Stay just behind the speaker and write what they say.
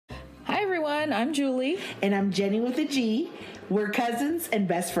everyone, I'm Julie. And I'm Jenny with a G. We're cousins and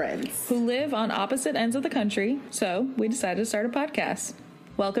best friends who live on opposite ends of the country, so we decided to start a podcast.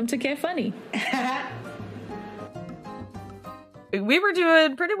 Welcome to Get Funny. We were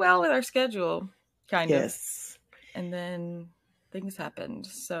doing pretty well with our schedule, kind of. Yes. And then things happened,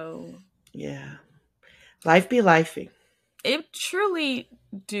 so... Yeah. Life be lifing. It truly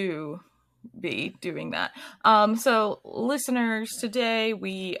do be doing that. So, listeners, today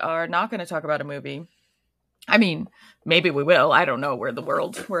we are not going to talk about a movie. I mean, maybe we will. I don't know where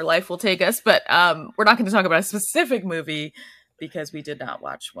life will take us, but we're not going to talk about a specific movie because we did not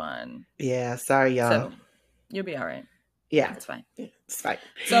watch one. Yeah, sorry, y'all. So, you'll be all right. Yeah. It's fine. It's fine.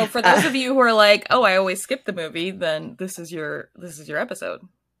 So, for those of you who are like, oh, I always skip the movie, then this is your episode.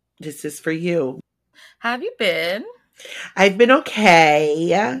 This is for you. Have you been? I've been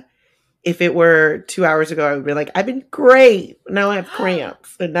okay. If it were 2 hours ago, I would be like, I've been great. Now I have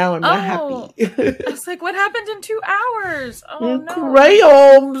cramps. And now I'm not happy. I was like, what happened in 2 hours? Oh, no.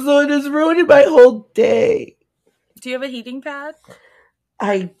 Cramps. So it is ruining my whole day. Do you have a heating pad?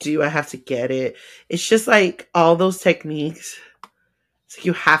 I do. I have to get it. It's just like all those techniques. It's like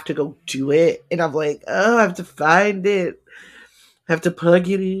you have to go do it. And I'm like, oh, I have to find it. I have to plug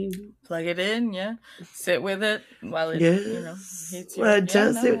it in. Plug it in, yeah. Sit with it while it, hits you. Well,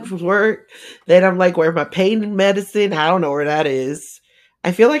 adjust it for work. Then I'm like, where's my pain medicine? I don't know where that is.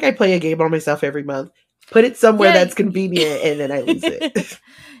 I feel like I play a game on myself every month. Put it somewhere that's convenient, and then I lose it.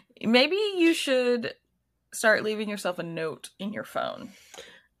 Maybe you should start leaving yourself a note in your phone.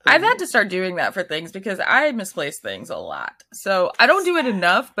 I've had to start doing that for things because I misplace things a lot. So I don't do it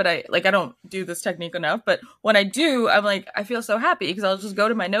enough, but I don't do this technique enough. But when I do, I'm like, I feel so happy because I'll just go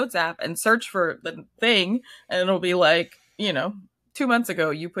to my notes app and search for the thing. And it'll be like, 2 months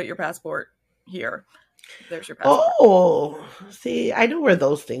ago, you put your passport here. There's your passport. Oh, see, I know where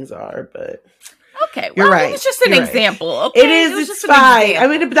those things are, but... Okay, well, it was just an example. Okay? It is, it's fine. I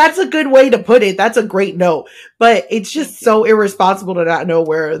mean, that's a good way to put it. That's a great note. But it's just so irresponsible to not know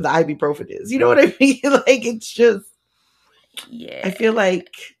where the ibuprofen is. You know what I mean? Like, it's just... Yeah. I feel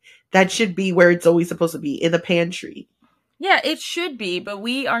like that should be where it's always supposed to be, in the pantry. Yeah, it should be, but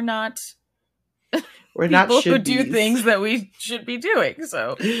we are not... We're not people who do things that we should be doing,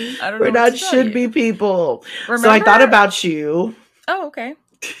 so I don't know. We're not should be people. Remember? So I thought about you. Oh, okay.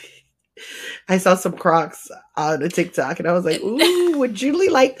 I saw some Crocs on a TikTok and I was like, ooh, would Julie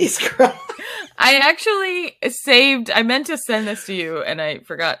like these Crocs? I actually I meant to send this to you and I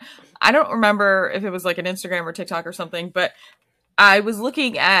forgot. I don't remember if it was like an Instagram or TikTok or something, but I was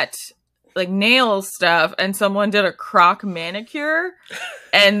looking at like nail stuff and someone did a Croc manicure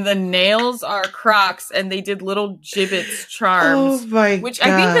and the nails are Crocs and they did little gibbets charms. Oh my which God.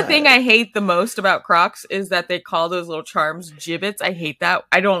 I think the thing I hate the most about Crocs is that they call those little charms gibbets. I hate that.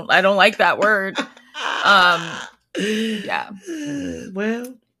 I don't like that word. Yeah.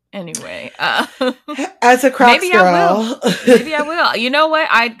 Well, anyway, as a Crocs girl, maybe I will. You know what?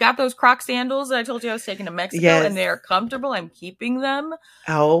 I got those Croc sandals that I told you I was taking to Mexico, and they are comfortable. I'm keeping them.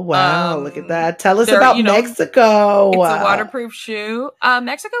 Oh wow! Look at that. Tell us about Mexico. It's a waterproof shoe.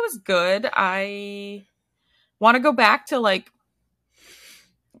 Mexico is good. I want to go back to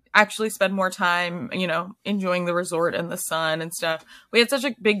actually spend more time, enjoying the resort and the sun and stuff. We had such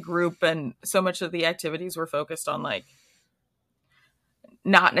a big group, and so much of the activities were focused on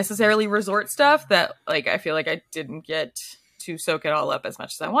not necessarily resort stuff that I feel like I didn't get to soak it all up as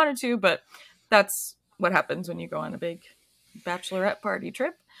much as I wanted to, but that's what happens when you go on a big bachelorette party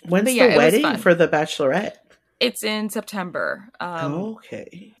trip. When's the wedding for the bachelorette? It's in September.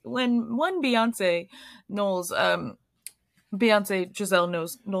 Okay. When one Beyonce Giselle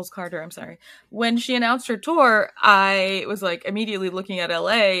Knowles Carter, I'm sorry. When she announced her tour, I was immediately looking at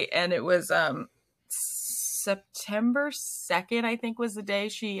LA and it was September 2nd, I think, was the day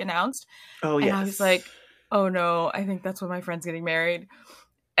she announced. Oh, yes. And I was like, oh no, I think that's when my friend's getting married.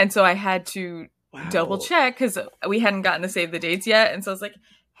 And so I had to double check because we hadn't gotten to save the dates yet. And so I was like,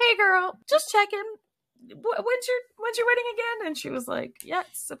 hey girl, just checking. When's your wedding again? And she was like, yeah,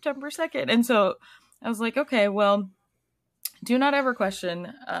 it's September 2nd. And so I was like, okay, well, do not ever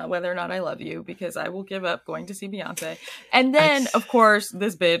question whether or not I love you because I will give up going to see Beyonce. And then, of course,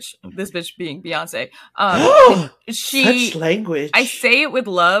 this bitch being Beyonce, such language. I say it with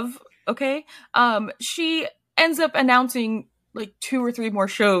love, okay? She ends up announcing 2 or 3 more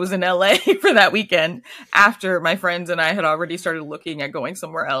shows in LA for that weekend after my friends and I had already started looking at going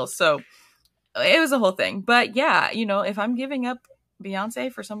somewhere else. So it was a whole thing. But yeah, if I'm giving up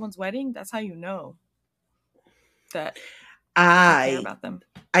Beyonce for someone's wedding, that's how you know that I care about them.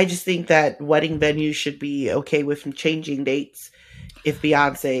 I just think that wedding venues should be okay with changing dates if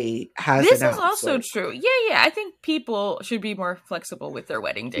Beyonce has this announced. Is also like, true. Yeah. I think people should be more flexible with their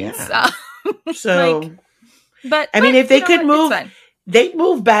wedding dates. Yeah. So, but I mean, if they could move, they'd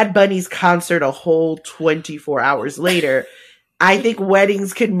move Bad Bunny's concert a whole 24 hours later. I think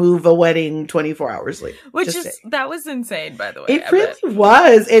weddings could move a wedding 24 hours later. That was insane, by the way. It really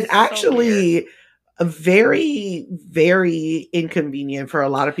was. It actually very, very inconvenient for a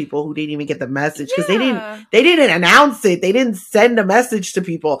lot of people who didn't even get the message because they didn't announce it. They didn't send a message to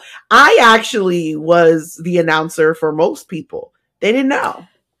people. I actually was the announcer for most people. They didn't know.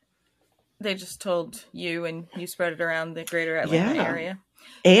 They just told you, and you spread it around the greater Atlanta area.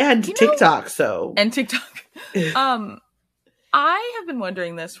 And TikTok, And TikTok. I have been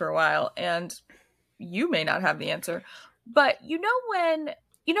wondering this for a while, and you may not have the answer, but you know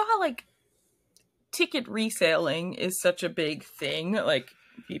how like ticket reselling is such a big thing, like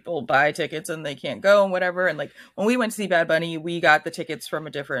people buy tickets and they can't go and whatever, and like when we went to see Bad Bunny, we got the tickets from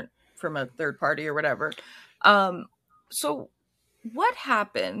a third party or whatever. So what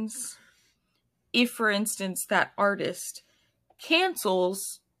happens if, for instance, that artist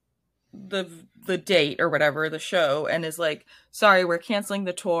cancels the date or whatever, the show, and is like, sorry, we're canceling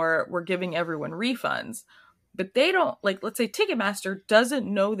the tour, we're giving everyone refunds, but they don't, like, let's say Ticketmaster doesn't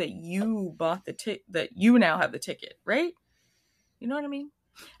know that you bought that you now have the ticket, right? You know what I mean?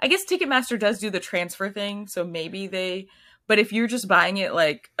 I guess Ticketmaster does do the transfer thing, so maybe but if you're just buying it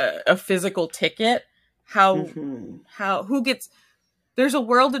like a physical ticket, who gets, there's a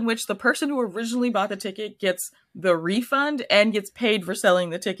world in which the person who originally bought the ticket gets the refund and gets paid for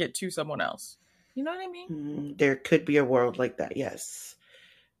selling the ticket to someone else. You know what I mean? There could be a world like that, yes.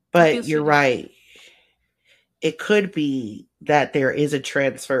 But you're right. It could be that there is a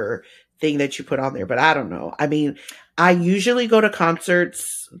transfer thing that you put on there, but I don't know. I mean, I usually go to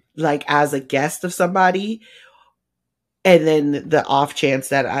concerts like as a guest of somebody, and then the off chance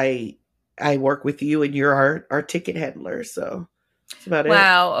that I work with you and you're our ticket handler, so that's about it.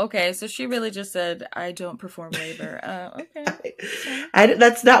 Wow. Okay. So she really just said, I don't perform labor. Okay.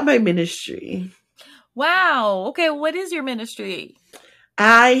 That's not my ministry. Wow. Okay. What is your ministry?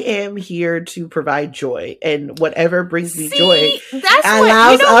 I am here to provide joy, and whatever brings me joy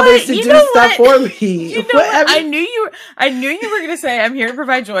allows others to do stuff for me. I knew you were going to say I'm here to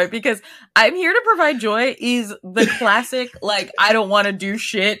provide joy, because I'm here to provide joy is the classic, like, I don't want to do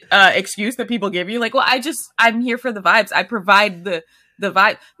shit excuse that people give you. Like, well, I'm here for the vibes. I provide the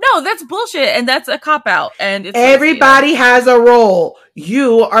vibe. No, that's bullshit, and that's a cop out. And it's everybody has a role.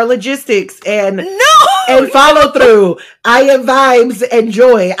 You are logistics and follow through. I am vibes and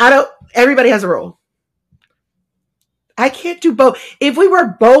joy. Everybody has a role. I can't do both. If we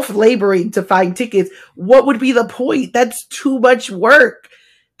were both laboring to find tickets, what would be the point? That's too much work.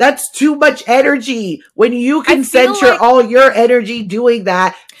 That's too much energy. When you can center all your energy doing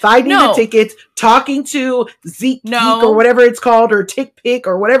that, finding the tickets, talking to Zeke or whatever it's called, or Tick Pick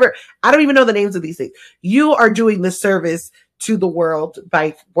or whatever. I don't even know the names of these things. You are doing the service to the world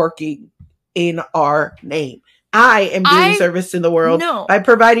by working in our name. I am doing service to the world by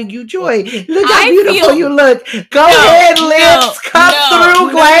providing you joy. Look how beautiful you look. Go ahead, lips. Come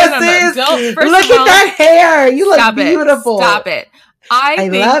through, glasses. Look at that hair. You look beautiful. Stop it. I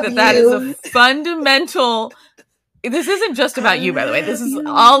think that is a fundamental. This isn't just about you, by the way. This is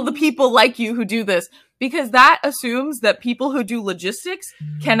all the people like you who do this, because that assumes that people who do logistics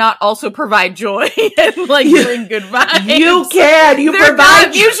cannot also provide joy and like bring good vibes. You can. They're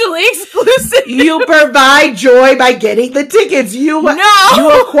provide usually exclusive. You provide joy by getting the tickets. You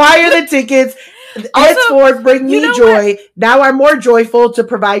acquire the tickets. Henceforth, bring me joy. Now I'm more joyful to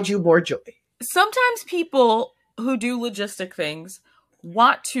provide you more joy. Sometimes people who do logistic things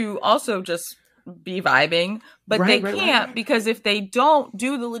want to also just be vibing, but they can't because if they don't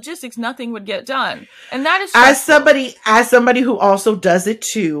do the logistics, nothing would get done. And that is stressful. As somebody who also does it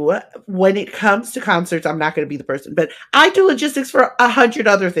too, when it comes to concerts, I'm not going to be the person, but I do logistics for 100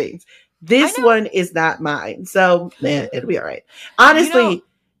 other things. This one is not mine. So it'll be all right. Honestly,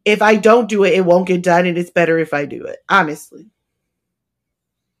 if I don't do it, it won't get done, and it's better if I do it. Honestly.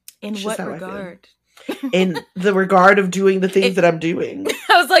 In what regard? In the regard of doing the things that I'm doing.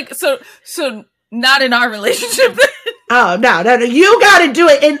 I was like, so not in our relationship. Oh, no. You got to do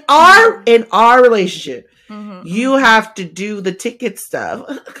it in our relationship. Mm-hmm. You have to do the ticket stuff.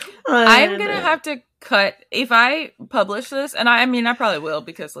 I'm going to have to cut, if I publish this, and I mean, I probably will,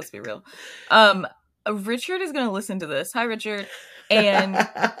 because let's be real. Richard is going to listen to this. Hi, Richard. And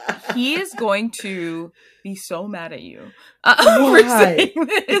he is going to be so mad at you for saying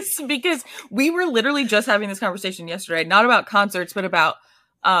this, because we were literally just having this conversation yesterday, not about concerts, but about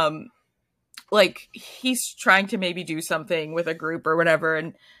like, he's trying to maybe do something with a group or whatever,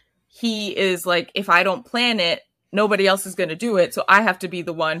 and he is like, if I don't plan it, nobody else is going to do it, so I have to be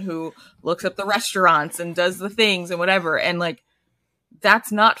the one who looks up the restaurants and does the things and whatever. And like,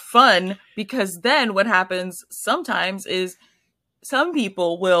 that's not fun, because then what happens sometimes is some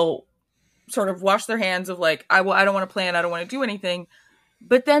people will sort of wash their hands of like, I don't want to plan, I don't want to do anything,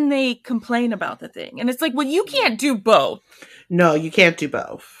 but then they complain about the thing, and it's like, well, you can't do both. No, you can't do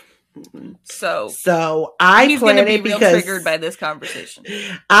both. So I plan it real because triggered by this conversation.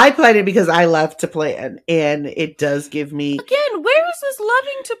 I plan it because I love to plan, and it does give me, again, where is this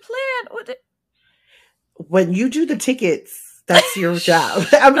loving to plan? When you do the tickets, that's your job.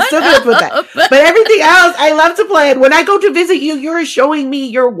 I'm still gonna put that, but everything else, I love to plan. When I go to visit you, you're showing me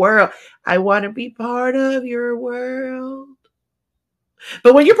your world. I want to be part of your world.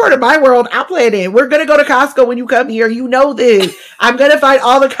 But when you're part of my world, I'll plan it. We're going to go to Costco when you come here. You know this. I'm going to find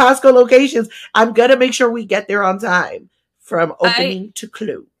all the Costco locations. I'm going to make sure we get there on time from opening to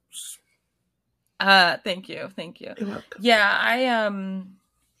close. Thank you. You're welcome. Yeah,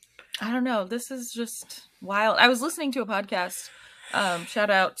 I don't know. This is just wild. I was listening to a podcast.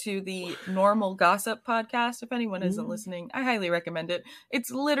 Shout out to the Normal Gossip podcast. If anyone isn't listening, I highly recommend it. It's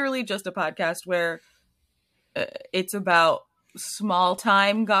literally just a podcast where it's about small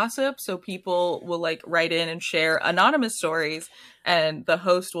time gossip. So people will like write in and share anonymous stories, and the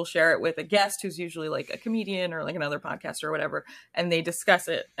host will share it with a guest who's usually like a comedian or like another podcaster or whatever, and they discuss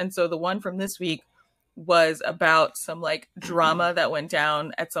it. And so the one from this week was about some like drama that went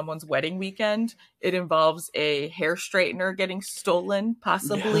down at someone's wedding weekend. It involves a hair straightener getting stolen,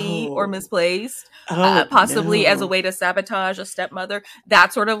 possibly, or misplaced, possibly as a way to sabotage a stepmother,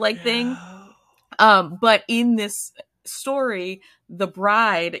 that sort of like thing. But in this story, the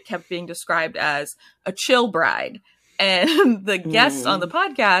bride kept being described as a chill bride, and the guests on the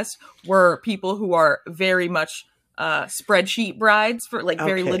podcast were people who are very much spreadsheet brides, for like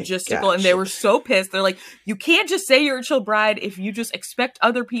very logistical. Gotcha. And they were so pissed. They're like, you can't just say you're a chill bride if you just expect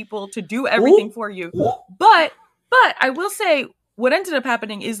other people to do everything for you. But I will say, what ended up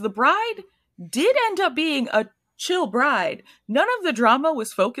happening is the bride did end up being a chill bride. None of the drama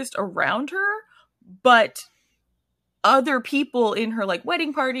was focused around her, but other people in her like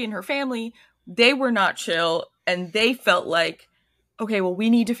wedding party and her family, they were not chill, and they felt like, okay, well, we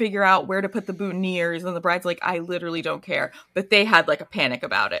need to figure out where to put the boutonnieres. And the bride's like, I literally don't care. But they had like a panic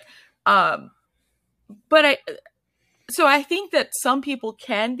about it. So I think that some people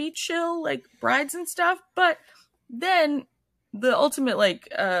can be chill, like brides and stuff, but then the ultimate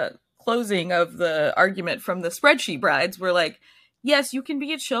like closing of the argument from the spreadsheet brides were like, yes, you can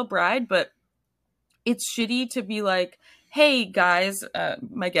be a chill bride, but it's shitty to be like, hey guys,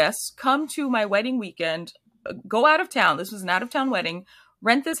 my guests, come to my wedding weekend, go out of town. This was an out of town wedding.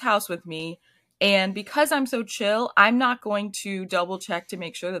 Rent this house with me. And because I'm so chill, I'm not going to double check to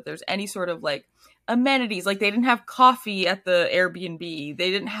make sure that there's any sort of like amenities. Like they didn't have coffee at the Airbnb. They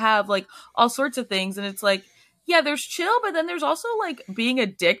didn't have like all sorts of things. And it's like, yeah, there's chill, but then there's also like being a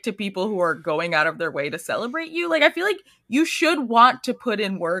dick to people who are going out of their way to celebrate you. Like I feel like you should want to put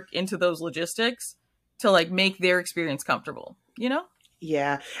in work into those logistics to like make their experience comfortable, you know?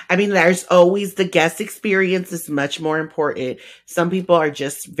 Yeah. I mean, there's always the guest experience is much more important. Some people are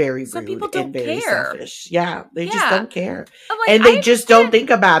just very rude and very selfish. Yeah. They just don't care. Like, and they just don't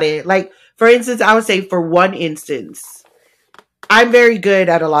think about it. Like, for instance, I would say for one instance, I'm very good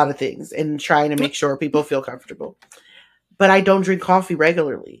at a lot of things and trying to make sure people feel comfortable, but I don't drink coffee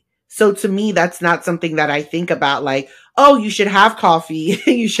regularly. So to me, that's not something that I think about like, oh, you should have coffee.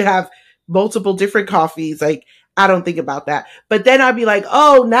 You should have multiple different coffees. Like, I don't think about that. But then I'd be like,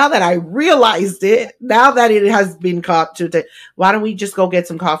 oh, now that I realized it, now that it has been caught to, why don't we just go get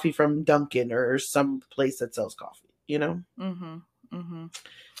some coffee from Dunkin' or some place that sells coffee, you know?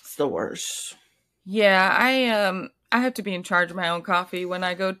 It's the worst. Yeah, I have to be in charge of my own coffee when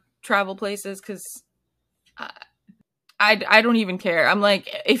I go travel places, because I don't even care. I'm like,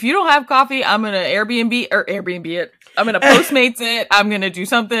 if you don't have coffee, I'm going to Airbnb it. I'm going to Postmates it. I'm going to do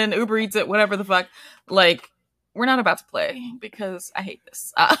something, Uber Eats it, whatever the fuck. Like, we're not about to play because I hate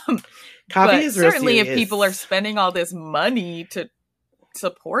this. Coffee is real certainly serious. If people are spending all this money to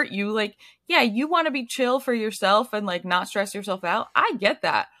support you, like, yeah, you want to be chill for yourself and like not stress yourself out. I get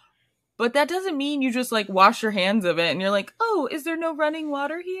that. But that doesn't mean you just like wash your hands of it and you're like, oh, is there no running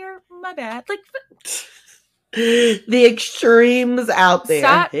water here? My bad. Like, the extremes out there.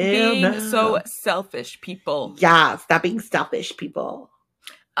 Stop being so selfish, people. Yeah, stop being selfish, people.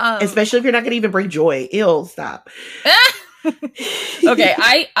 Especially if you're not going to even bring joy. Ew, stop. Okay,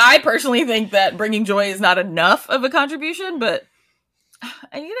 I personally think that bringing joy is not enough of a contribution, but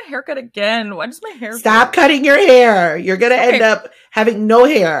I need a haircut again. Why does my hair Stop cutting your hair. You're going to end up having no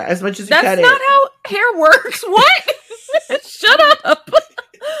hair as much as you cut it. That's not how hair works. What? Shut up.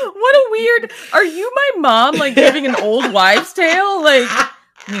 What a weird... Are you my mom, like, giving an old wives' tale? Like,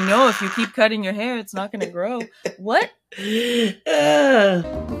 you know, if you keep cutting your hair, it's not going to grow. What?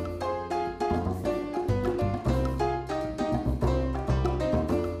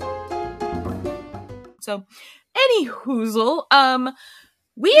 So, any hoozle,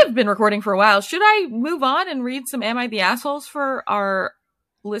 we have been recording for a while. Should I move on and read some Am I the Assholes for our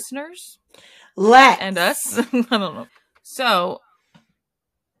listeners? And us? I don't know. So,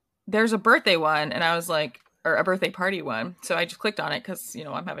 there's a birthday one, and I was like, or a birthday party one. So I just clicked on it because, you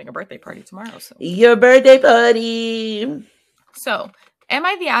know, I'm having a birthday party tomorrow. So your birthday party. So, am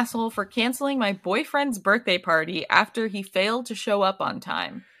I the asshole for canceling my boyfriend's birthday party after he failed to show up on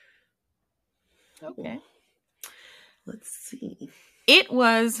time? Okay. Let's see. It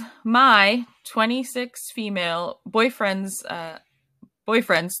was my 26 female boyfriend's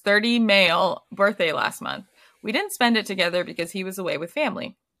 30 male birthday last month. We didn't spend it together because he was away with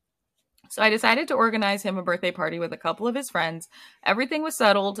family. So I decided to organize him a birthday party with a couple of his friends. Everything was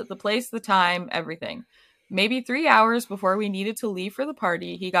settled, the place, the time, everything. Maybe 3 hours before we needed to leave for the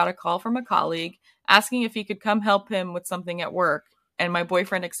party, he got a call from a colleague asking if he could come help him with something at work, and my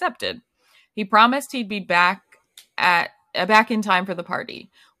boyfriend accepted. He promised he'd be back in time for the party.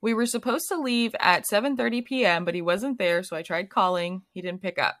 We were supposed to leave at 7:30 p.m., but he wasn't there, so I tried calling. He didn't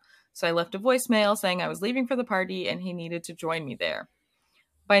pick up. So I left a voicemail saying I was leaving for the party and he needed to join me there.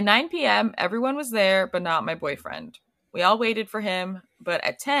 By 9 p.m., everyone was there, but not my boyfriend. We all waited for him, but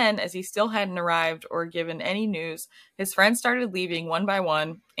at 10, as he still hadn't arrived or given any news, his friends started leaving one by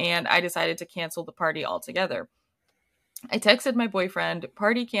one, and I decided to cancel the party altogether. I texted my boyfriend,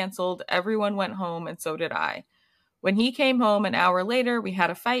 party canceled, everyone went home, and so did I. When he came home an hour later, we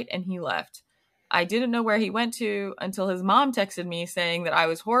had a fight, and he left. I didn't know where he went to until his mom texted me saying that I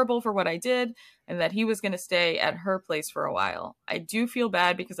was horrible for what I did and that he was going to stay at her place for a while. I do feel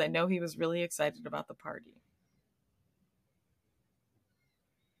bad because I know he was really excited about the party.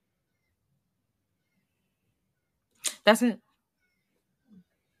 That's it.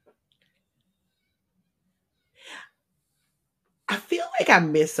 I feel like I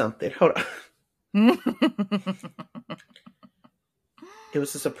missed something. Hold on. It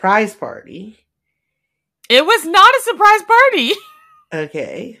was a surprise party. It was not a surprise party.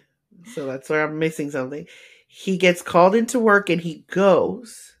 Okay. So that's where I'm missing something. He gets called into work and he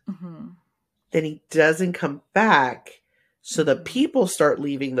goes. Mm-hmm. Then he doesn't come back. So the people start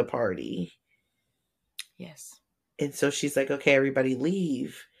leaving the party. Yes. And so she's like, okay, everybody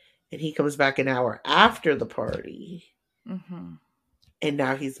leave. And he comes back an hour after the party. Mm-hmm. And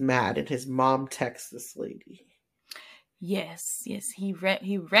now he's mad. And his mom texts this lady. Yes. He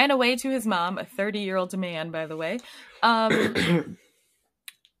ran away to his mom, a 30-year-old man, by the way. I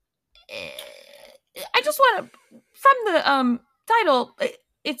just want to, from the title,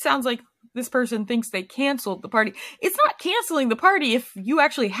 it sounds like this person thinks they canceled the party. It's not canceling the party if you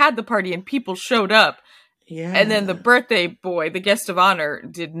actually had the party and people showed up. Yeah. And then the birthday boy, the guest of honor,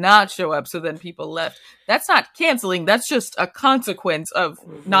 did not show up, so then people left. That's not canceling. That's just a consequence of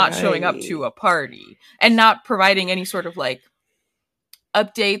not showing up to a party and not providing any sort of, like,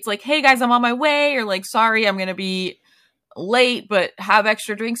 updates, like, hey, guys, I'm on my way, or, like, sorry, I'm going to be late, but have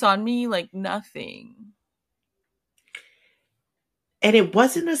extra drinks on me, like, nothing. And it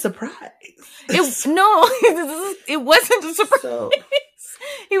wasn't a surprise. It wasn't a surprise. So,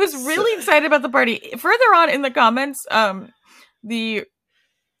 he was really excited about the party. Further on in the comments, the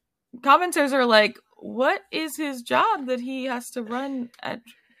commenters are like, what is his job that he has to run at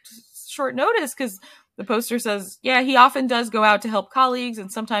short notice? Because the poster says, yeah, he often does go out to help colleagues,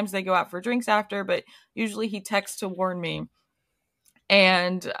 and sometimes they go out for drinks after, but usually he texts to warn me.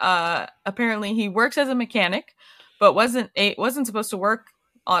 And apparently he works as a mechanic, but wasn't supposed to work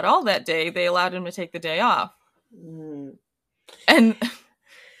at all that day. They allowed him to take the day off. And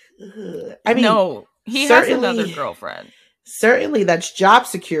I mean, no, he has another girlfriend. Certainly that's job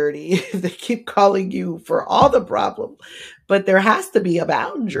security if they keep calling you for all the problem, but there has to be a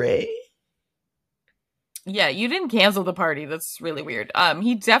boundary. Yeah, you didn't cancel the party. That's really weird.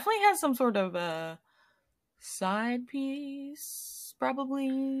 He definitely has some sort of side piece,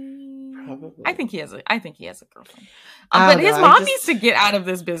 probably. I think he has a girlfriend. But his mom needs to get out of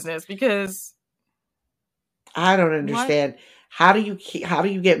this business because I don't understand. What? How do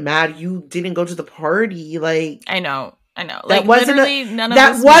you get mad? You didn't go to the party. Like, I know. Like,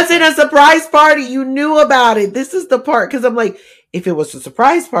 that wasn't a surprise party. You knew about it. This is the part, because I'm like, if it was a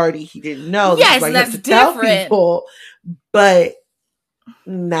surprise party, he didn't know. Yes, that's different. Tell people. But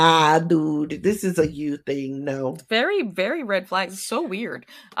Nah, dude, this is a you thing. No. Very, very red flags. So weird.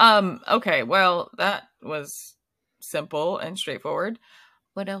 Okay, well, that was simple and straightforward.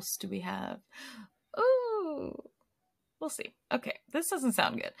 What else do we have? Ooh, we'll see. Okay, this doesn't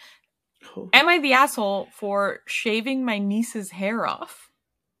sound good. Am I the asshole for shaving my niece's hair off?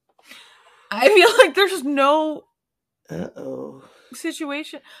 I feel like there's no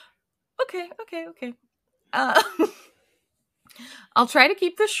situation. Okay. I'll try to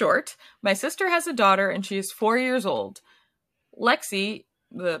keep this short. My sister has a daughter and she is 4 years old. Lexi,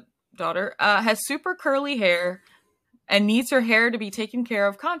 the daughter, has super curly hair and needs her hair to be taken care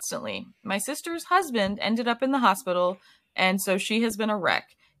of constantly. My sister's husband ended up in the hospital, and so she has been a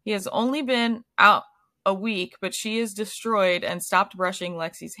wreck. He has only been out a week, but she is destroyed and stopped brushing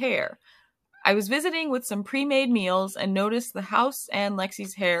Lexi's hair. I was visiting with some pre-made meals and noticed the house and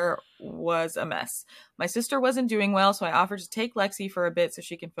Lexi's hair was a mess. My sister wasn't doing well, so I offered to take Lexi for a bit so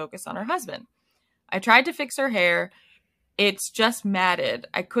she can focus on her husband. I tried to fix her hair. It's just matted.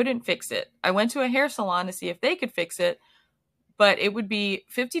 I couldn't fix it. I went to a hair salon to see if they could fix it, but it would be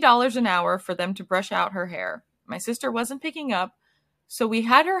 $50 an hour for them to brush out her hair. My sister wasn't picking up, so we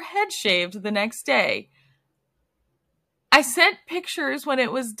had her head shaved the next day. I sent pictures when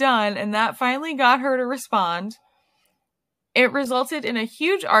it was done, and that finally got her to respond. It resulted in a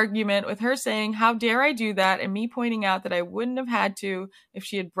huge argument with her saying, "How dare I do that?" and me pointing out that I wouldn't have had to if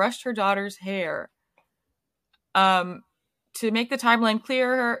she had brushed her daughter's hair. To make the timeline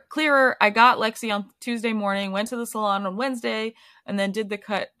clearer, I got Lexi on Tuesday morning, went to the salon on Wednesday, and then did the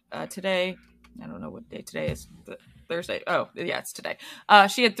cut today. I don't know what day today is. Thursday. Oh, yeah, it's today.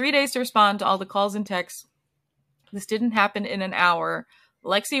 She had 3 days to respond to all the calls and texts. This didn't happen in an hour.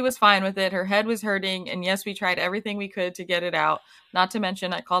 Lexi was fine with it. Her head was hurting, and yes, we tried everything we could to get it out. Not to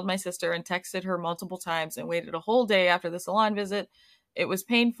mention, I called my sister and texted her multiple times and waited a whole day after the salon visit. It was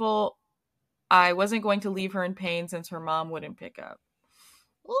painful. I wasn't going to leave her in pain since her mom wouldn't pick up.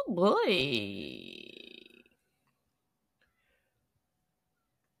 Oh, boy.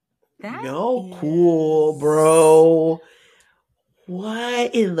 Cool, bro.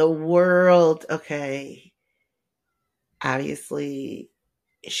 What in the world? Okay. Obviously,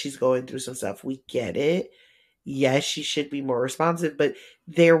 she's going through some stuff. We get it. Yes, she should be more responsive, but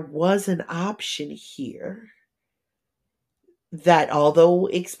there was an option here that, although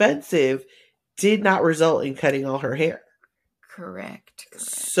expensive, did not result in cutting all her hair. Correct.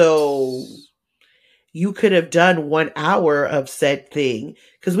 So you could have done 1 hour of said thing,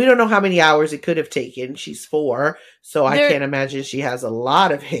 because we don't know how many hours it could have taken. She's 4, so I can't imagine she has a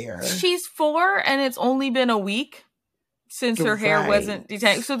lot of hair. She's 4, and it's only been a week since her hair wasn't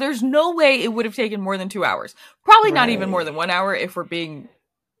detangled. So there's no way it would have taken more than 2 hours. Probably not even more than 1 hour if we're being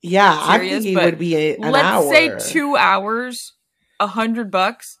serious, I think it would be an hour. Let's say 2 hours,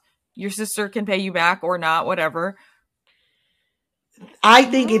 $100. Your sister can pay you back or not, whatever. I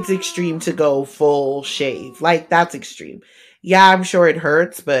think it's extreme to go full shave. Like, that's extreme. Yeah, I'm sure it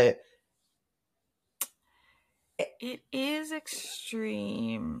hurts, but it is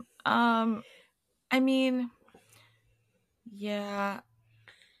extreme. I mean, yeah.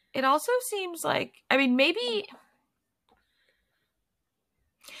 It also seems like, I mean, maybe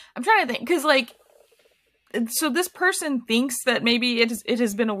I'm trying to think, because like, so this person thinks that maybe it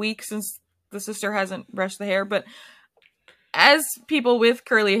has been a week since the sister hasn't brushed the hair, but as people with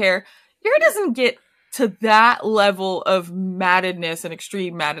curly hair, your hair doesn't get to that level of mattedness and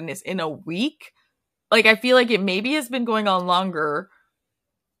extreme mattedness in a week. Like, I feel like it maybe has been going on longer,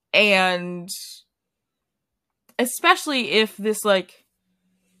 and especially if this like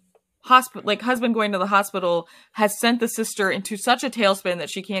husband going to the hospital has sent the sister into such a tailspin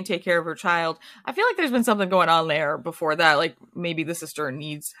that she can't take care of her child. I feel like there's been something going on there before that. Like, maybe the sister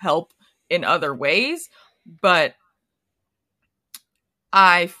needs help in other ways, but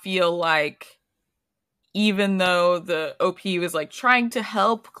I feel like even though the OP was like trying to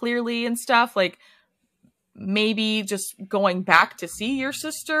help clearly and stuff, like maybe just going back to see your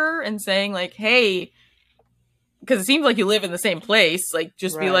sister and saying like, hey, because it seems like you live in the same place, like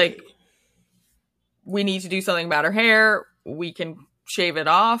just be like, we need to do something about her hair. We can shave it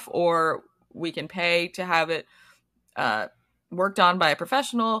off, or we can pay to have it worked on by a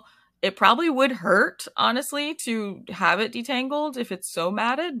professional. It probably would hurt, honestly, to have it detangled if it's so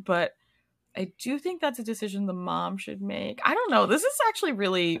matted, but I do think that's a decision the mom should make. I don't know. This is actually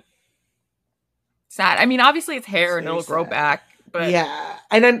really sad. I mean, obviously it's hair and it'll grow back, but yeah.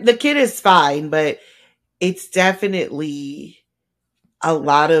 And the kid is fine, but it's definitely a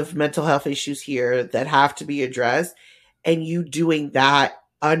lot of mental health issues here that have to be addressed. And you doing that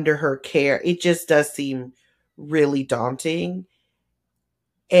under her care, it just does seem really daunting.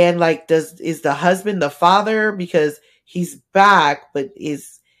 And like, is the husband the father because he's back, but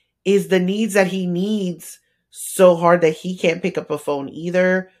is the needs that he needs so hard that he can't pick up a phone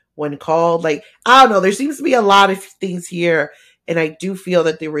either when called? Like, I don't know. There seems to be a lot of things here, and I do feel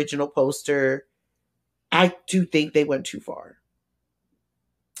that the original poster, I do think they went too far.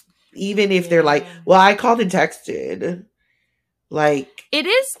 Even if they're like, well, I called and texted. Like, it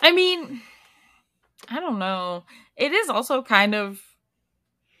is, I mean, I don't know. It is also kind of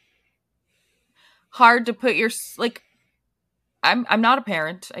hard to put your, like, I'm not a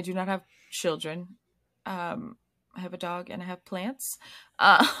parent. I do not have children. I have a dog and I have plants.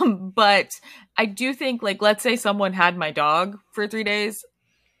 But I do think, like, let's say someone had my dog for 3 days,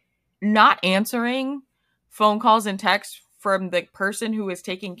 not answering phone calls and texts from the person who is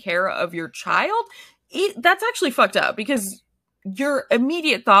taking care of your child, that's actually fucked up, because your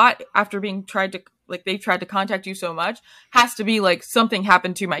immediate thought after being they tried to contact you so much has to be like, something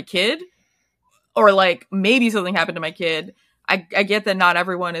happened to my kid, or like maybe something happened to my kid. I get that not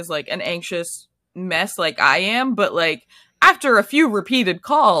everyone is like an anxious mess like I am, but like after a few repeated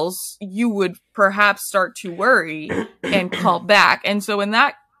calls, you would perhaps start to worry and call back. And so in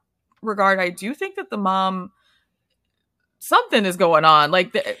that regard, I do think that the mom, something is going on.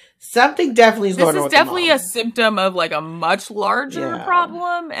 Like something definitely is going on. This is definitely a symptom of like a much larger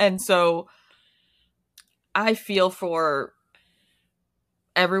problem. And so I feel for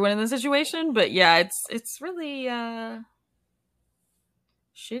everyone in the situation, but yeah, it's really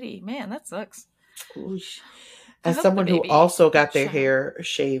shitty. Man, that sucks. As someone who also got their hair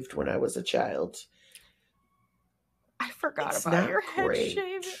shaved when I was a child, I forgot about your head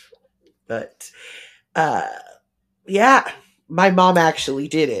shaved. But yeah, my mom actually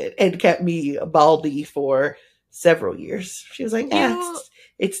did it and kept me baldy for several years. She was like,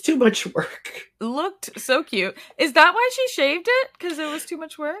 it's too much work. Looked so cute. Is that why she shaved it? Because it was too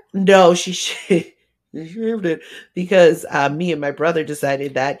much work? No, she shaved it because me and my brother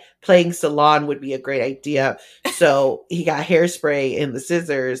decided that playing salon would be a great idea. So he got hairspray and the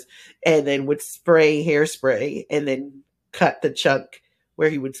scissors, and then would spray hairspray and then cut the chunk where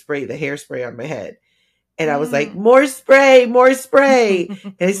he would spray the hairspray on my head. And I was like, more spray, more spray.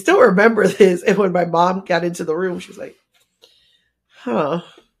 And I still remember this. And when my mom got into the room, she was like, huh,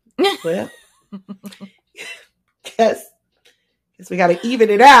 well, guess we got to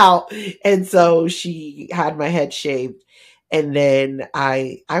even it out. And so she had my head shaved. And then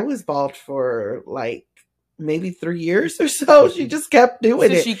I was bald for like maybe 3 years or so. She just kept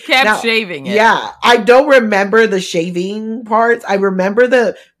doing it. She kept shaving it. Yeah. I don't remember the shaving parts. I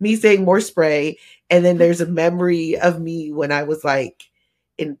remember me saying more spray. And then there's a memory of me when I was like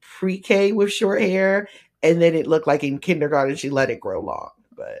in pre-K with short hair. And then it looked like in kindergarten, she let it grow long.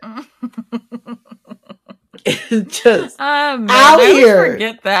 But it's just out here.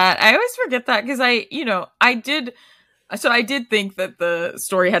 I always forget that because I did think that the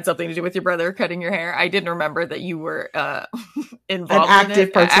story had something to do with your brother cutting your hair. I didn't remember that you were involved an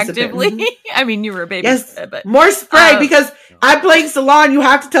active participant. Actively. I mean, you were a baby. Yes, but more spray because I'm playing salon. You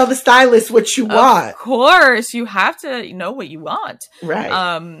have to tell the stylist what you want. Of course, you have to know what you want.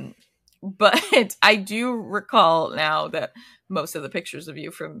 Right. But I do recall now that most of the pictures of you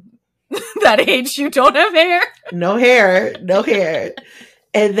from that age, you don't have hair. No hair.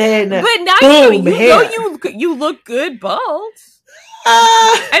 And then, but now you look good bald.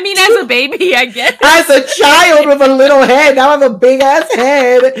 I mean, as a baby, I guess. As a child with a little head, now I have a big ass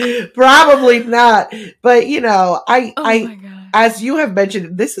head. Probably not. But as you have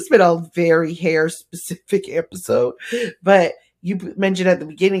mentioned, this has been a very hair specific episode. But you mentioned at the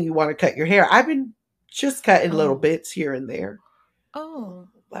beginning you want to cut your hair. I've been just cutting little bits here and there.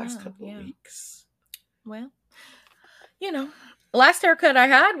 Last couple of weeks. Well, last haircut I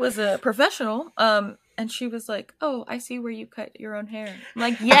had was a professional. And she was like, "Oh, I see where you cut your own hair." I'm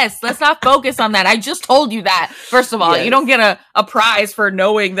like, yes, let's not focus on that. I just told you that. First of all, You don't get a prize for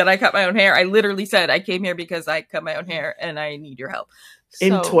knowing that I cut my own hair. I literally said I came here because I cut my own hair and I need your help. So,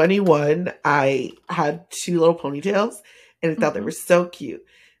 in 21, I had 2 little ponytails and I thought they were so cute.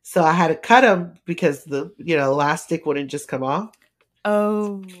 So I had to cut them because the elastic wouldn't just come off.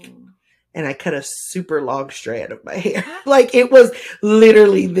 Oh. And I cut a super long strand of my hair. Like it was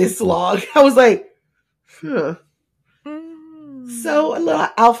literally this long. I was like, huh. So a little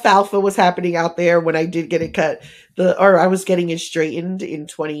alfalfa was happening out there when I did get it cut. I was getting it straightened in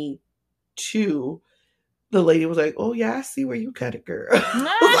 22. The lady was like, "Oh yeah, I see where you cut it, girl."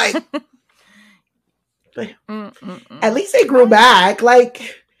 I was like, at least it grew back.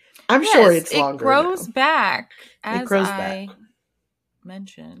 Like I'm sure it's longer. It grows now. back, as it grows I back.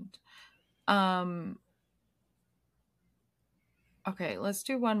 mentioned. Okay, let's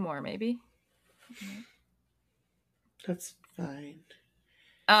do one more, maybe. That's fine.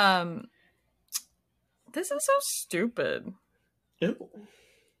 This is so stupid. Ew.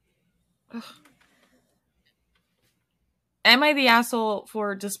 Ugh. Am I the asshole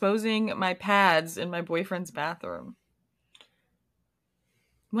for disposing my pads in my boyfriend's bathroom?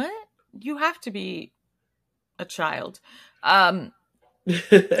 What? You have to be a child. My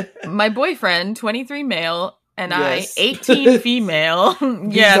boyfriend, 23 male, and yes. I, 18 female.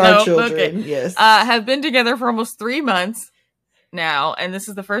 These are children, okay. Yes. Have been together for almost 3 months now, and this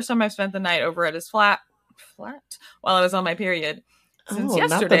is the first time I've spent the night over at his flat while I was on my period. Since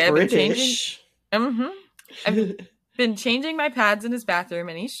yesterday, I've been changing. I've been changing my pads in his bathroom,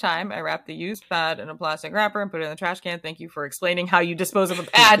 and each time I wrap the used pad in a plastic wrapper and put it in the trash can. Thank you for explaining how you dispose of a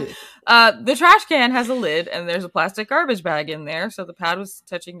pad. The trash can has a lid, and there's a plastic garbage bag in there, so the pad was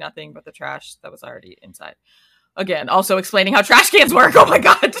touching nothing but the trash that was already inside. Again, also explaining how trash cans work. Oh my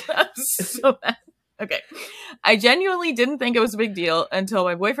god. I'm so mad. Okay. I genuinely didn't think it was a big deal until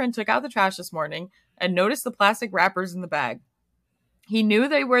my boyfriend took out the trash this morning and noticed the plastic wrappers in the bag. He knew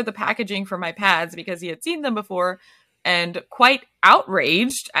they were the packaging for my pads because he had seen them before, and quite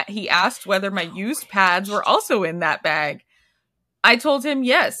outraged, he asked whether my used pads were also in that bag. I told him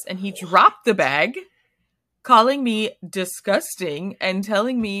yes, and he dropped the bag, calling me disgusting and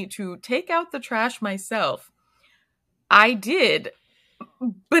telling me to take out the trash myself. I did,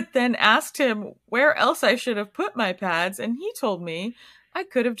 but then asked him where else I should have put my pads, and he told me I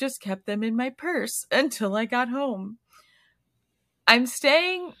could have just kept them in my purse until I got home. I'm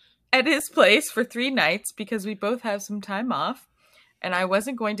staying at his place for 3 nights because we both have some time off, and I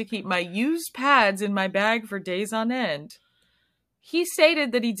wasn't going to keep my used pads in my bag for days on end. He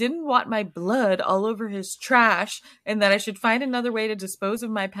stated that he didn't want my blood all over his trash and that I should find another way to dispose of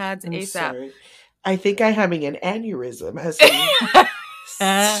my pads ASAP. Sorry. I think I'm having an aneurysm as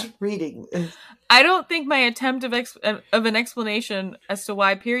I'm reading this. I don't think my attempt of an explanation as to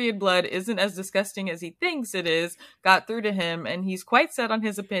why period blood isn't as disgusting as he thinks it is got through to him, and he's quite set on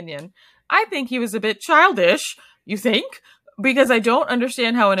his opinion. I think he was a bit childish, you think? Because I don't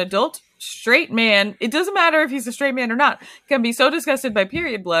understand how an adult straight man, it doesn't matter if he's a straight man or not, can be so disgusted by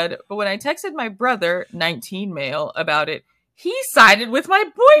period blood, but when I texted my brother, 19 male, about it, he sided with my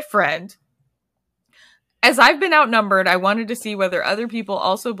boyfriend. As I've been outnumbered, I wanted to see whether other people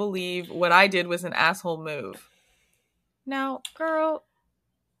also believe what I did was an asshole move. Now, girl.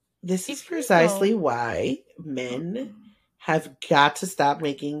 This is precisely why men have got to stop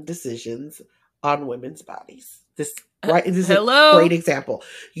making decisions on women's bodies. This is a great example.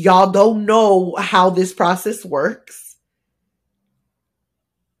 Y'all don't know how this process works.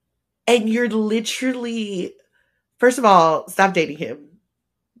 And you're literally, first of all, stop dating him.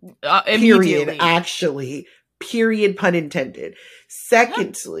 Period, actually. Period, pun intended.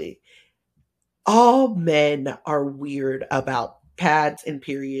 Secondly, all men are weird about pads and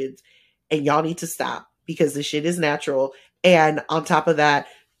periods, and y'all need to stop because the shit is natural. And on top of that,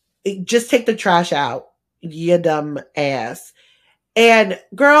 just take the trash out, you dumb ass. And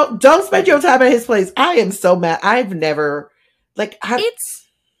girl, don't spend your time at his place. I am so mad. I've never, what I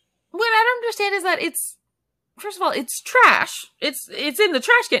don't understand is that it's, first of all, it's trash. It's in the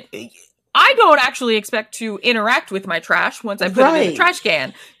trash can. I don't actually expect to interact with my trash once I put it in the trash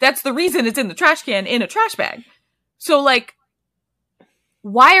can. That's the reason it's in the trash can in a trash bag. So,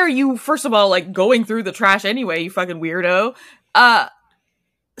 why are you, first of all, going through the trash anyway, you fucking weirdo?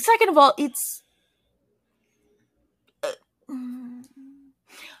 Second of all, it's...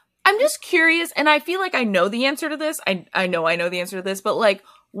 I'm just curious, and I feel like I know the answer to this. I know the answer to this, but,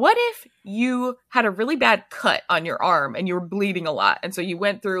 what if you had a really bad cut on your arm and you were bleeding a lot? And so you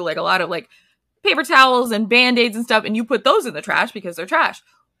went through a lot of paper towels and Band-Aids and stuff, and you put those in the trash because they're trash.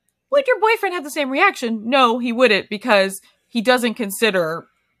 Would your boyfriend have the same reaction? No, he wouldn't, because he doesn't consider,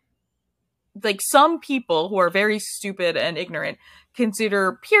 some people who are very stupid and ignorant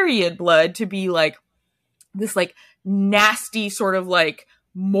consider period blood to be this nasty sort of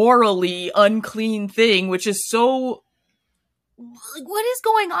morally unclean thing, which is so... what is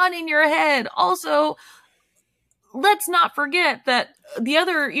going on in your head? Also, let's not forget that the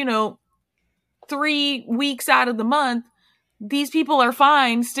other, 3 weeks out of the month, these people are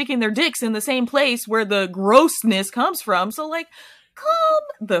fine sticking their dicks in the same place where the grossness comes from. So, calm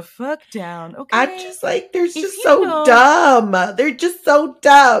the fuck down, okay? I'm just they're just so dumb. They're just so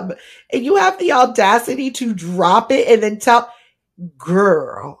dumb. And you have the audacity to drop it and then tell,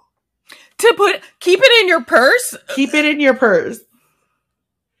 girl... keep it in your purse? Keep it in your purse.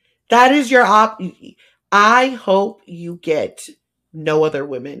 That is your I hope you get no other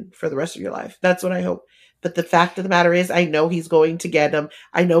women for the rest of your life. That's what I hope. But the fact of the matter is, I know he's going to get them.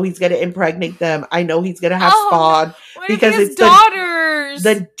 I know he's going to impregnate them. I know he's going to have spawn because it's daughters.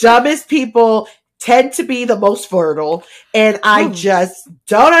 The dumbest people tend to be the most fertile. And I just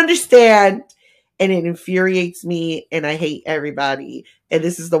don't understand. And it infuriates me. And I hate everybody. And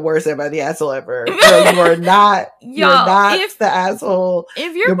this is the worst am I the asshole ever. Girl, you are not. You're not the asshole.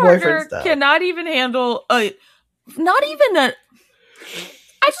 If your partner cannot even handle not even a.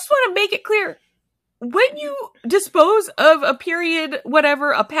 I just want to make it clear. When you dispose of a period,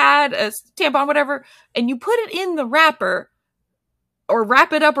 whatever, a pad, a tampon, whatever, and you put it in the wrapper or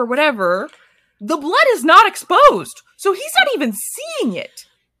wrap it up or whatever, the blood is not exposed. So he's not even seeing it.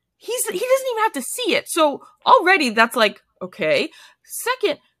 He doesn't even have to see it. So already that's like, okay.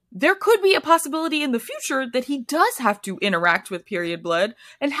 Second, there could be a possibility in the future that he does have to interact with period blood.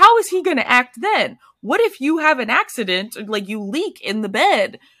 And how is he going to act then? What if you have an accident, like you leak in the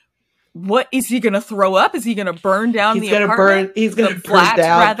bed? What is he going to throw up? Is he going to burn down the apartment? He's going to burn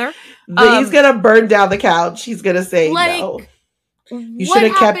down. He's going to burn down the couch. He's going to say, no. You should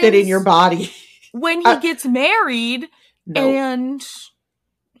have kept it in your body. When he gets married and,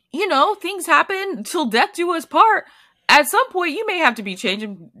 things happen till death do us part. At some point, you may have to be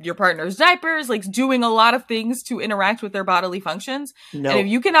changing your partner's diapers, like doing a lot of things to interact with their bodily functions. No. And if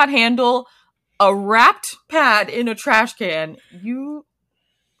you cannot handle a wrapped pad in a trash can,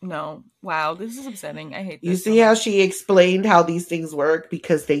 No. Wow, this is upsetting. I hate this. You see how she explained how these things work?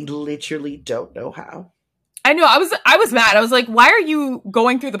 Because they literally don't know how. I know. I was mad. I was like, why are you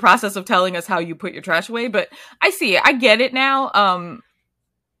going through the process of telling us how you put your trash away? But I see it. I get it now.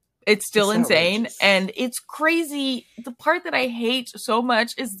 It's still insane. Outrageous. And it's crazy. The part that I hate so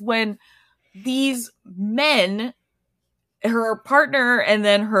much is when these men, her partner and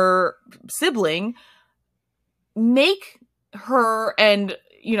then her sibling, make her and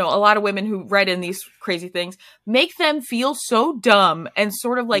a lot of women who write in these crazy things, make them feel so dumb and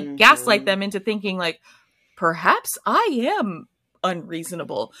sort of like gaslight them into thinking like, perhaps I am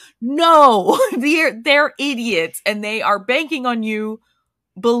unreasonable. No, they're idiots and they are banking on you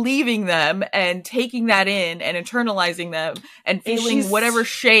believing them and taking that in and internalizing them and feeling whatever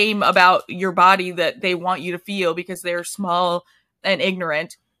shame about your body that they want you to feel because they're small and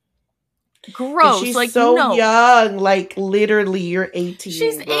ignorant. Gross. And she's so young. Like literally you're 18.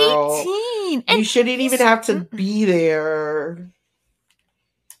 She's girl. 18. And you shouldn't even have to be there.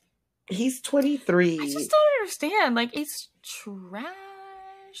 He's 23. I just don't understand. Like, it's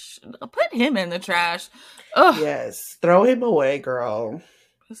trash. Put him in the trash. Ugh. Yes. Throw him away, girl.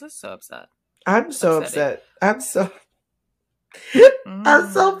 This is so upset. I'm so upset. I'm so bad.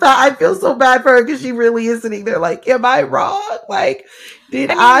 I feel so bad for her because she really is sitting there like, am I wrong? Like,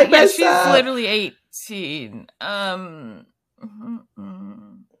 did I mess up? She's literally 18.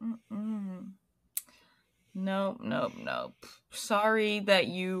 Nope. Sorry that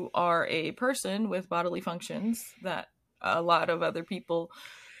you are a person with bodily functions that a lot of other people,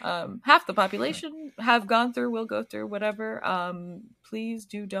 half the population, have gone through, will go through, whatever. Please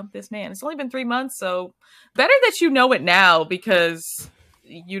do dump this man. It's only been 3 months, so better that you know it now because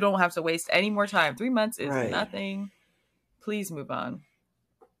you don't have to waste any more time. 3 months is nothing. Please move on.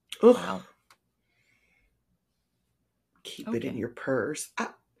 Oof. Wow. Keep it in your purse.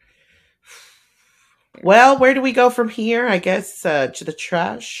 Well, where do we go from here? I guess to the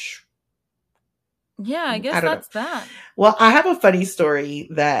trash. Yeah, I guess that's that. Well, I have a funny story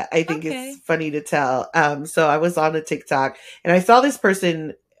that I think is funny to tell. So I was on a TikTok and I saw this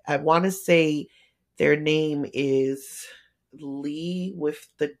person. I want to say their name is Lee with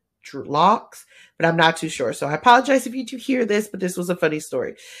the locks, but I'm not too sure. So I apologize if you do hear this, but this was a funny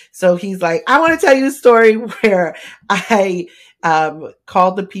story. So he's like, I want to tell you a story where I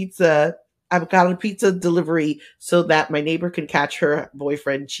called the pizza. I got a pizza delivery so that my neighbor can catch her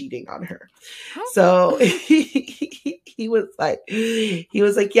boyfriend cheating on her. So he was like,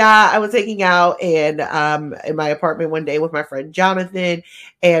 yeah, I was hanging out and in my apartment one day with my friend Jonathan,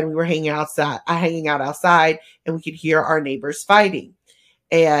 and we were hanging out outside, and we could hear our neighbors fighting.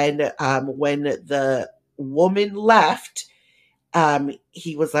 And when the woman left,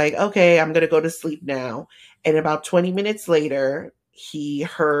 he was like, okay, I'm gonna go to sleep now. And about 20 minutes later, he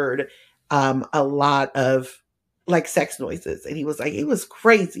heard a lot of like sex noises. And he was like, it was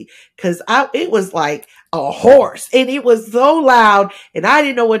crazy because it was like a horse and it was so loud and I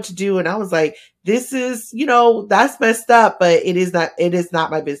didn't know what to do. And I was like, this is, that's messed up, but it is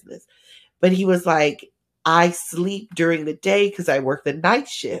not my business. But he was like, I sleep during the day because I work the night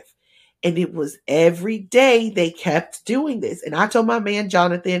shift. And it was every day they kept doing this. And I told my man,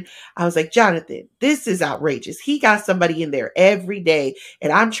 Jonathan, I was like, Jonathan, this is outrageous. He got somebody in there every day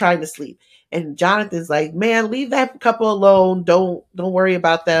and I'm trying to sleep. And Jonathan's like, man, leave that couple alone. Don't worry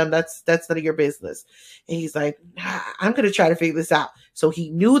about them. That's none of your business. And he's like, I'm going to try to figure this out. So he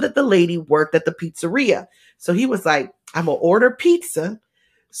knew that the lady worked at the pizzeria. So he was like, I'm going to order pizza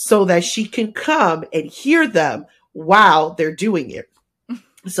so that she can come and hear them while they're doing it.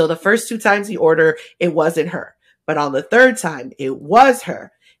 So the first 2 times he ordered, it wasn't her. But on the 3rd time, it was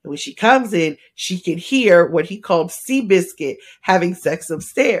her. And when she comes in, she can hear what he called Seabiscuit having sex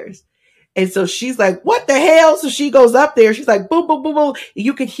upstairs. And so she's like, what the hell? So she goes up there. She's like, boom, boom, boom, boom. And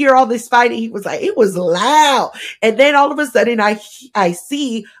you can hear all this fighting. He was like, it was loud. And then all of a sudden I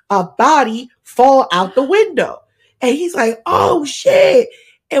see a body fall out the window. And he's like, oh shit.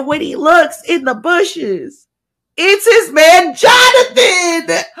 And when he looks in the bushes, it's his man,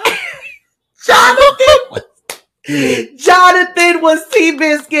 Jonathan. Jonathan was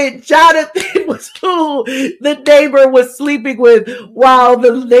Seabiscuit. Jonathan was who the neighbor was sleeping with while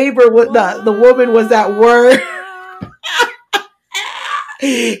the neighbor was the woman was at work.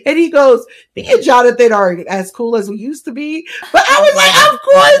 And he goes, me and Jonathan are as cool as we used to be. But I was like, of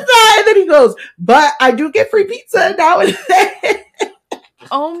course not. And then he goes, but I do get free pizza now and then.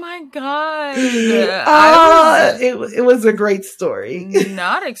 Oh my God. It was a great story.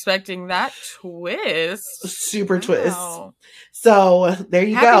 Not expecting that twist. Super twist. So there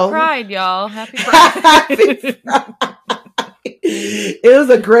you go. Happy Pride, y'all. Happy Pride. Happy Pride. It was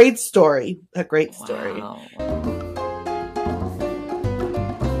a great story. A great story. Wow.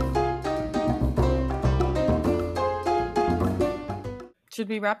 Should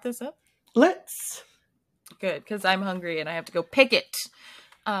we wrap this up? Let's. Good, because I'm hungry and I have to go pick it.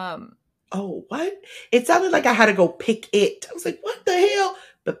 Oh, what? It sounded like I had to go pick it. I was like, what the hell?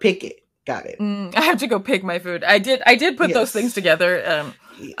 But pick it. Got it. I have to go pick my food. I did put those things together.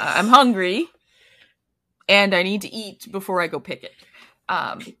 Yes. I'm hungry and I need to eat before I go pick it.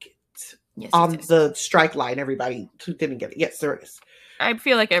 Pick it. Yes, on the strike line, everybody who didn't get it. Yes, there it is. I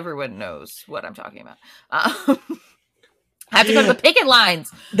feel like everyone knows what I'm talking about. I have to go to the picket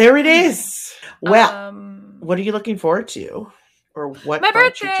lines. There it is. Well, what are you looking forward to? Or what? My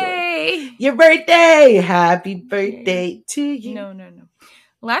birthday! Your birthday! Happy birthday to you. No.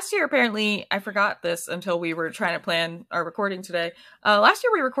 Last year, apparently, I forgot this until we were trying to plan our recording today. Last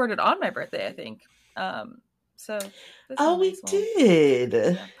year, we recorded on my birthday, I think. We did.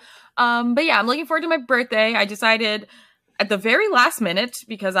 Yeah. But yeah, I'm looking forward to my birthday. I decided at the very last minute,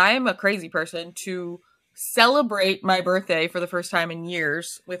 because I am a crazy person, to celebrate my birthday for the first time in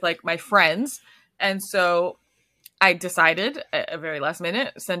years with like my friends. And so I decided at a very last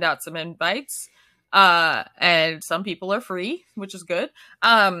minute, send out some invites. And some people are free, which is good.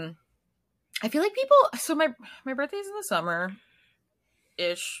 I feel like people, so my birthday's in the summer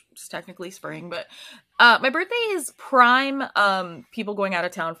ish. It's technically spring, but my birthday is prime people going out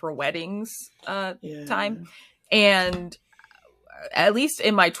of town for weddings time. And at least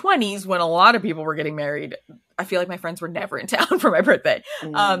in my 20s, when a lot of people were getting married, I feel like my friends were never in town for my birthday.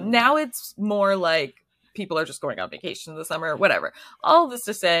 Now it's more like people are just going on vacation in the summer, whatever. All this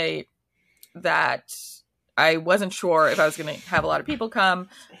to say that I wasn't sure if I was going to have a lot of people come.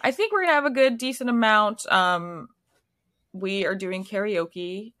 I think we're going to have a good, decent amount. We are doing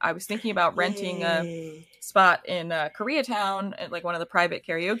karaoke. I was thinking about renting a spot in Koreatown, at like one of the private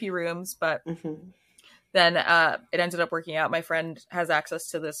karaoke rooms, but then it ended up working out. My friend has access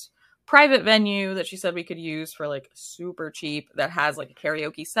to this private venue that she said we could use for like super cheap that has like a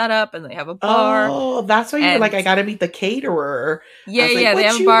karaoke setup and they have a bar. Oh, that's why you were like, I gotta meet the caterer. Yeah, they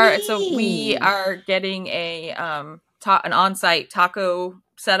have a bar. So we are getting a an on-site taco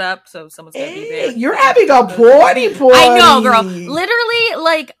setup. So someone's gonna be there. You're having a party. I know, girl. Literally,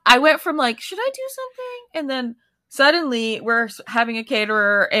 like I went from like, should I do something? And then suddenly we're having a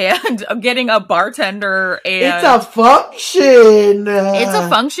caterer and getting a bartender and it's a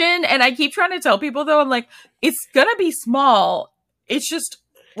function. And I keep trying to tell people though, I'm like, it's gonna be small. It's just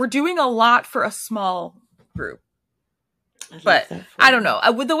we're doing a lot for a small group. But I don't know.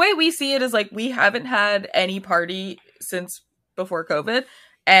 With the way we see it is like we haven't had any party since before COVID.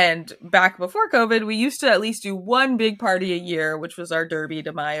 And back before COVID, we used to at least do one big party a year, which was our Derby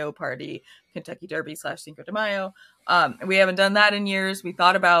de Mayo party, Kentucky Derby / Cinco de Mayo. We haven't done that in years. We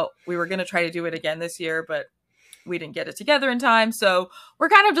thought about, we were going to try to do it again this year, but we didn't get it together in time. So we're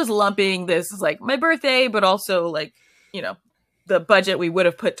kind of just lumping this as like my birthday, but also like, you know, the budget we would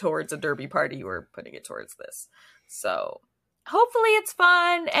have put towards a Derby party, we're putting it towards this. So hopefully it's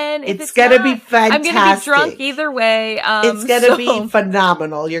fun, and if it's gonna be fantastic. I'm gonna be drunk either way. It's gonna be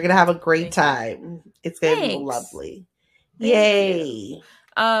phenomenal. You're gonna have a great time. It's gonna be lovely. Yay!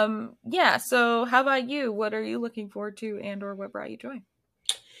 Yeah. So, how about you? What are you looking forward to, and or what brought you joy?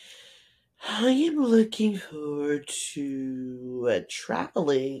 I am looking forward to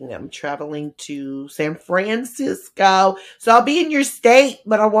traveling. I'm traveling to San Francisco. So I'll be in your state,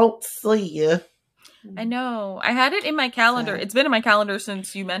 but I won't see you. I know. I had it in my calendar. It's been in my calendar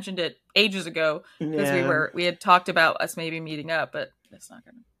since you mentioned it ages ago. Because we had talked about us maybe meeting up, but that's not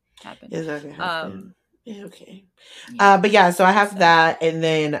going to happen. It's not going to happen. Okay. Yeah, but yeah, so I have that. And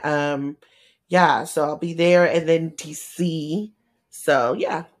then, yeah, so I'll be there and then DC. So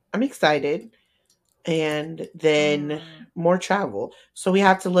yeah, I'm excited. And then more travel. So we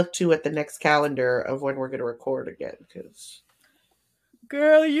have to look to at the next calendar of when we're going to record again. Because,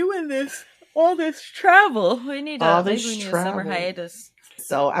 girl, you in this all this travel. We need a summer hiatus.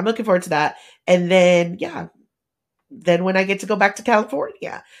 So I'm looking forward to that. And then yeah, then when I get to go back to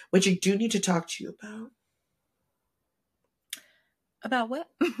California, which I do need to talk to you about. About what?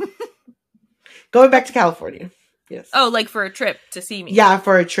 Going back to California. Yes. Oh, like for a trip to see me. Yeah,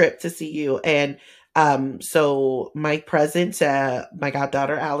 for a trip to see you. And so my present to my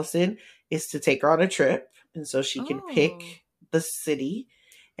goddaughter Allison is to take her on a trip. And so she can pick the city.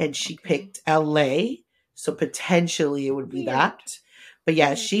 And she picked LA. So potentially it would be that. But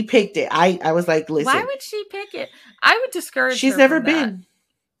yeah, she picked it. I was like, listen. Why would she pick it? I would discourage her. She's never been.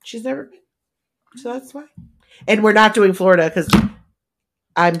 She's never been. So that's why. And we're not doing Florida because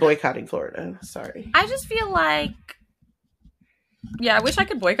I'm boycotting Florida. Sorry. I just feel like, yeah, I wish I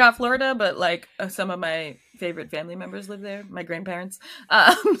could boycott Florida, but like some of my favorite family members live there, my grandparents.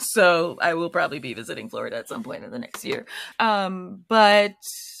 So I will probably be visiting Florida at some point in the next year. But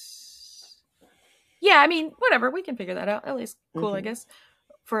yeah, I mean, whatever. We can figure that out. At least cool, I guess,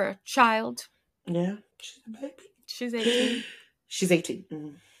 for a child. Yeah, she's a baby. She's 18. She's 18.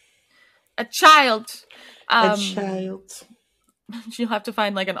 Mm. A child. A child. She'll have to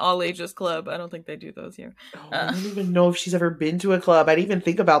find like an all ages club. I don't think they do those here. I don't even know if she's ever been to a club. I didn't even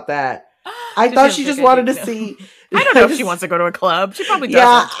think about that. I thought she just wanted to see. I don't know if she wants to go to a club. She probably doesn't.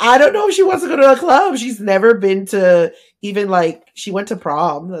 Yeah, I don't know if she wants to go to a club. She's never been to even like, she went to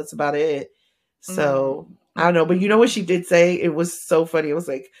prom. That's about it. So I don't know. But you know what she did say? It was so funny. It was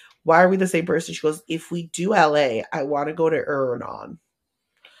like, why are we the same person? She goes, if we do LA, I want to go to Erewhon.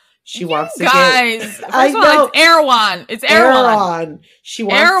 She wants to guys, get. I know. It's Erewhon. It's Erewhon. She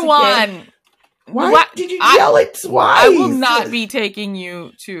wants to get. Why did you yell it twice? I will not be taking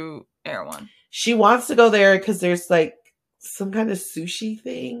you to Erewhon. She wants to go there because there's like some kind of sushi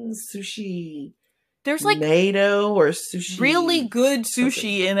thing. There's like NATO or sushi. Really good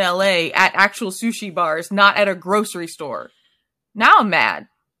sushi in LA at actual sushi bars, not at a grocery store. Now I'm mad.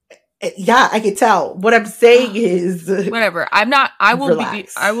 Yeah, I can tell. What I'm saying is whatever. I'm not. I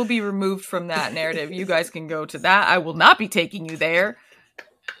will be removed from that narrative. You guys can go to that. I will not be taking you there.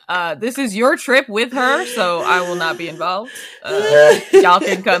 This is your trip with her, so I will not be involved. Y'all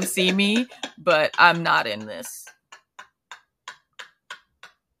can come see me, but I'm not in this.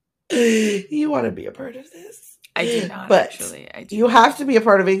 You want to be a part of this? I do not. But actually, I do. You have to be a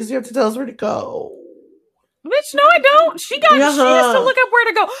part of it because you have to tell us where to go. Bitch, no, I don't. She has to look up where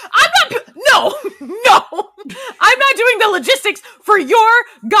to go. No. I'm not doing the logistics for your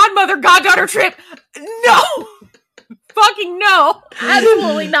goddaughter trip. No. Fucking no.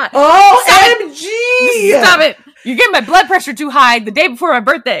 Absolutely not. OMG. Stop it. You're getting my blood pressure too high the day before my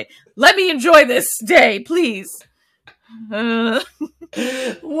birthday. Let me enjoy this day, please. Why?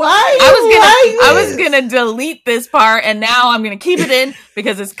 I was gonna delete this part, and now I'm gonna keep it in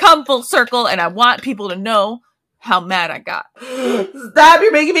because it's come full circle, and I want people to know how mad I got. Stop!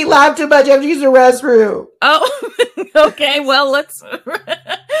 You're making me laugh too much. I have to use the restroom. Oh, okay. Well, let's wrap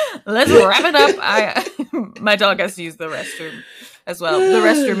it up. My dog has to use the restroom as well. The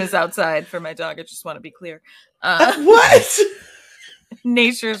restroom is outside for my dog. I just want to be clear. What?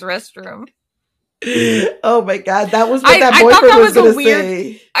 Nature's restroom. Oh my god, that was what that boyfriend was going to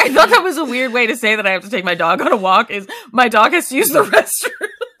say. I thought that was a weird way to say that I have to take my dog on a walk, is my dog has to use the restroom.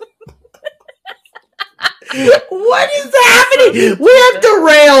 What is happening? We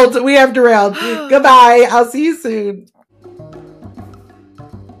have derailed. Goodbye. I'll see you soon.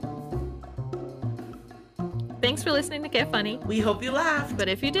 Thanks for listening to Get Funny. We hope you laughed. But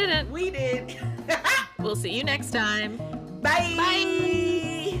if you didn't, we did. We'll see you next time. Bye.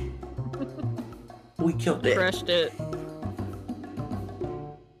 Bye. We killed it. Crushed it.